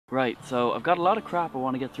Right, so I've got a lot of crap I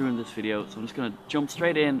want to get through in this video, so I'm just going to jump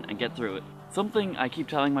straight in and get through it. Something I keep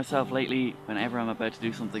telling myself lately whenever I'm about to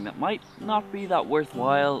do something that might not be that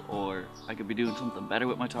worthwhile, or I could be doing something better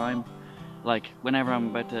with my time. Like whenever I'm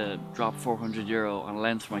about to drop €400 on a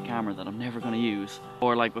lens for my camera that I'm never going to use.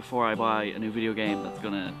 Or like before I buy a new video game that's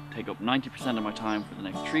going to take up 90% of my time for the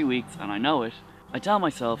next 3 weeks and I know it, I tell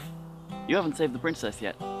myself, you haven't saved the princess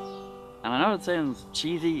yet. And I know it sounds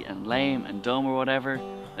cheesy and lame and dumb or whatever.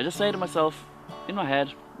 I just say to myself, in my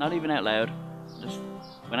head, not even out loud, just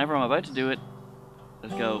whenever I'm about to do it,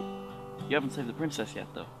 just go, you haven't saved the princess yet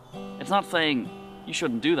though. It's not saying you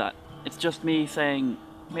shouldn't do that. It's just me saying,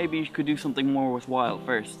 maybe you could do something more worthwhile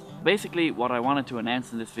first. Basically, what I wanted to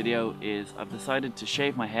announce in this video is I've decided to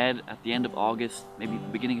shave my head at the end of August, maybe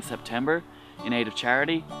the beginning of September, in aid of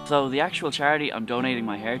charity. So the actual charity I'm donating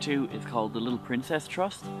my hair to is called the Little Princess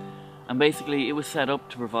Trust. And basically it was set up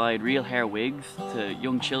to provide real hair wigs to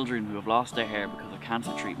young children who have lost their hair because of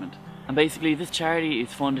cancer treatment. And basically this charity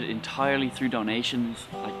is funded entirely through donations,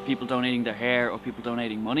 like people donating their hair or people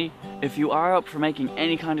donating money. If you are up for making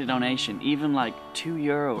any kind of donation, even like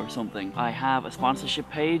 €2 or something, I have a sponsorship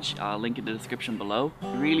page, I'll link in the description below.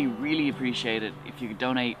 Really appreciate it if you could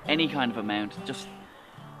donate any kind of amount, just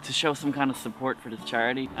to show some kind of support for this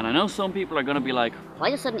charity. And I know some people are going to be like,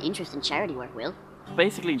 why the sudden interest in charity work, Will?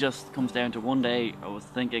 Basically just comes down to one day I was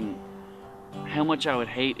thinking how much I would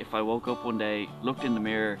hate if I woke up one day, looked in the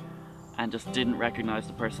mirror and just didn't recognize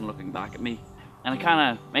the person looking back at me. And it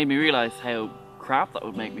kind of made me realize how crap that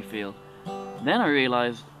would make me feel. Then I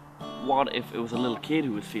realized, what if it was a little kid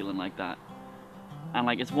who was feeling like that? And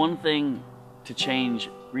like, it's one thing to change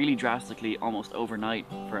really drastically almost overnight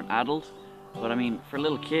for an adult, but I mean for a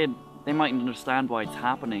little kid, they mightn't understand why it's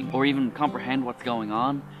happening or even comprehend what's going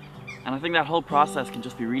on. And I think that whole process can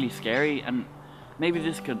just be really scary, and maybe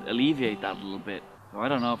this could alleviate that a little bit. So I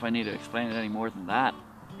don't know if I need to explain it any more than that.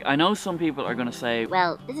 I know some people are going to say,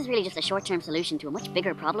 well, this is really just a short-term solution to a much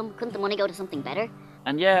bigger problem. Couldn't the money go to something better?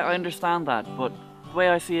 And yeah, I understand that, but the way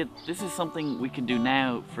I see it, this is something we can do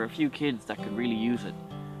now for a few kids that could really use it.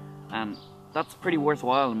 And that's pretty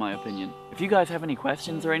worthwhile in my opinion. If you guys have any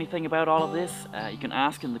questions or anything about all of this, you can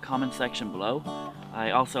ask in the comment section below.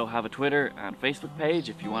 I also have a Twitter and Facebook page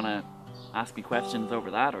if you want to ask me questions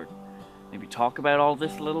over that, or maybe talk about all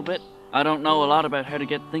this a little bit. I don't know a lot about how to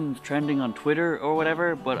get things trending on Twitter or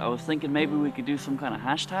whatever, but I was thinking maybe we could do some kind of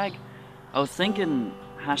hashtag. I was thinking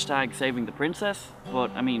hashtag saving the princess,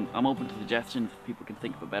 but I mean, I'm open to suggestions if people can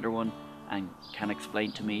think of a better one and can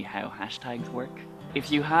explain to me how hashtags work.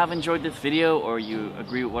 If you have enjoyed this video or you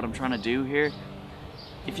agree with what I'm trying to do here,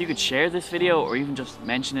 if you could share this video or even just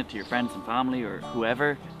mention it to your friends and family or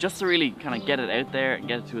whoever, just to really kind of get it out there and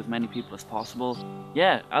get it to as many people as possible.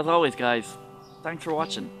 Yeah, as always guys, thanks for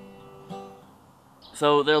watching.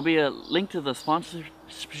 So there'll be a link to the sponsor